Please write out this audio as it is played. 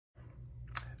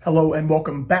Hello and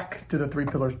welcome back to the Three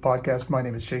Pillars Podcast. My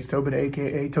name is Chase Tobin,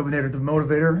 aka Tobinator the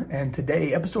Motivator, and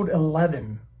today, episode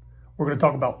 11, we're going to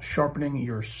talk about sharpening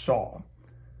your saw,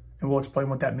 and we'll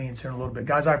explain what that means here in a little bit.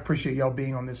 Guys, I appreciate y'all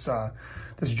being on this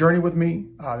this journey with me,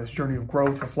 this journey of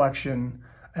growth, reflection,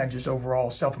 and just overall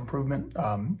self-improvement.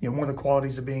 One of the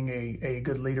qualities of being a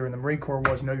good leader in the Marine Corps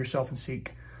was know yourself and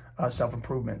seek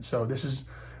self-improvement. So this is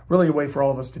really a way for all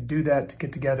of us to do that, to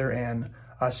get together and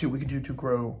see what we can do to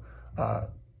grow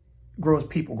as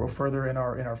people, grow further in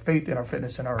our faith, in our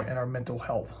fitness, and our mental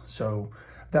health. So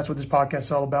that's what this podcast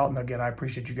is all about. And again, I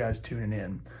appreciate you guys tuning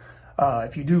in.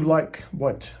 If you do like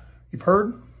what you've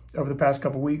heard over the past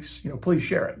couple weeks, please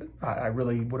share it. I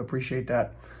really would appreciate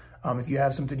that. If you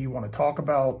have something you want to talk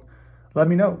about, let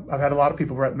me know. I've had a lot of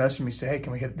people message me, say, hey,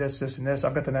 can we hit this, and this?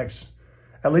 I've got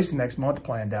at least the next month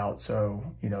planned out.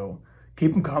 So,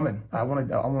 keep them coming. I want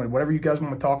whatever you guys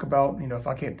want to talk about. If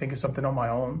I can't think of something on my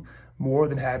own, more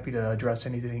than happy to address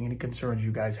any concerns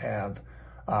you guys have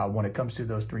when it comes to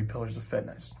those three pillars of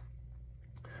fitness.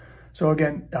 So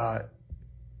again,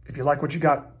 if you like what you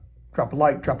got, drop a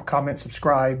like, drop a comment,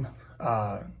 subscribe.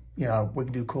 We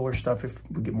can do cooler stuff if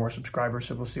we get more subscribers,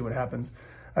 so we'll see what happens.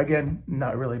 Again,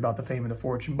 not really about the fame and the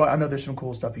fortune, but I know there's some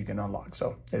cool stuff you can unlock,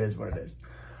 so it is what it is.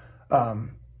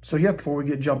 Before we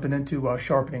get jumping into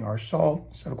sharpening our saw,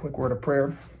 let's have a quick word of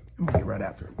prayer, and we'll get right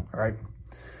after it, all right?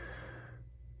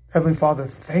 Heavenly Father,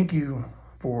 thank you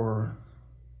for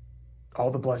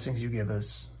all the blessings you give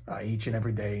us each and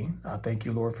every day. Thank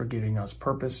you, Lord, for giving us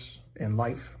purpose in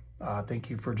life. Thank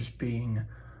you for just being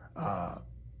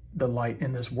the light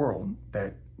in this world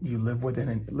that you live in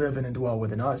and dwell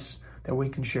within us, that we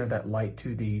can share that light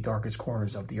to the darkest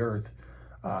corners of the earth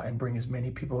and bring as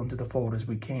many people into the fold as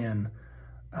we can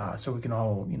so we can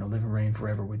all, live and reign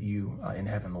forever with you in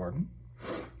heaven, Lord.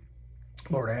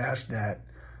 Lord, I ask that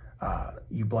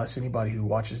you bless anybody who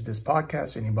watches this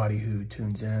podcast, anybody who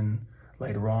tunes in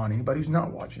later on, anybody who's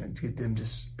not watching it. Give them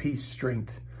just peace,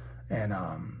 strength, and,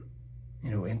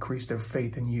 increase their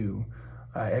faith in you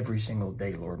every single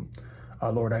day, Lord.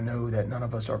 Lord, I know that none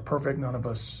of us are perfect. None of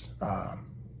us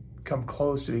come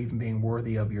close to even being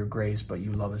worthy of your grace, but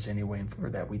you love us anyway, and for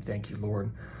that we thank you,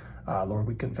 Lord. Lord,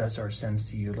 we confess our sins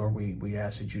to you. Lord, we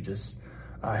ask that you just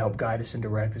help guide us and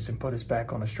direct us and put us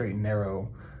back on a straight and narrow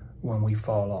when we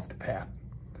fall off the path.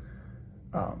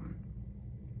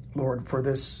 Lord, for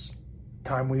this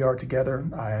time we are together,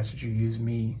 I ask that you use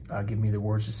me, give me the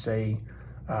words to say,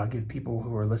 give people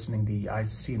who are listening the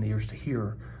eyes to see and the ears to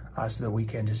hear, so that we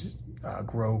can just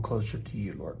grow closer to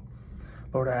you, Lord.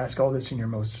 Lord, I ask all this in your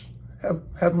most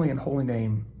heavenly and holy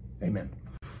name. Amen.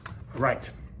 All right.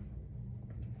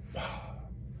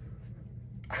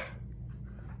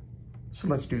 So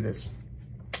let's do this.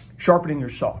 Sharpening your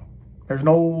saw. There's an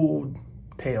old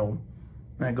tale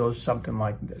that goes something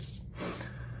like this.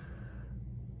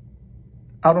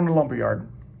 Out on the lumberyard,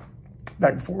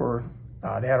 back before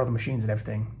they had all the machines and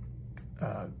everything,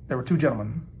 there were two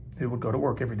gentlemen who would go to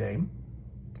work every day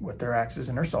with their axes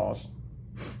and their saws,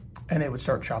 and they would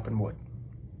start chopping wood.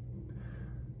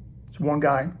 So one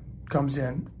guy comes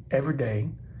in every day,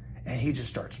 and he just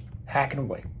starts hacking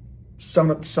away.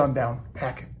 Sun up to sundown,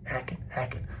 hacking,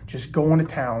 just going to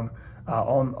town,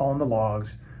 on the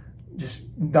logs, just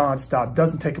nonstop,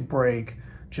 doesn't take a break,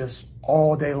 just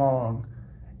all day long,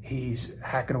 he's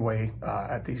hacking away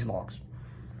at these logs.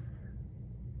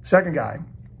 Second guy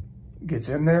gets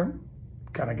in there,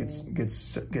 kind of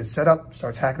gets set up,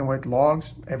 starts hacking away at the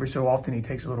logs. Every so often he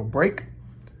takes a little break,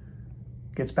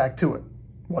 gets back to it,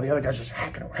 while the other guy's just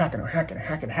hacking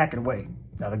away.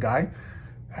 Now the guy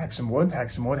hacks some wood,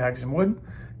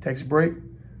 takes a break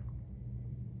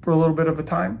for a little bit of a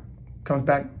time, comes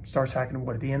back, starts hacking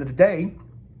wood. At the end of the day,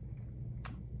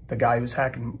 the guy who's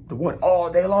hacking the wood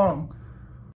all day long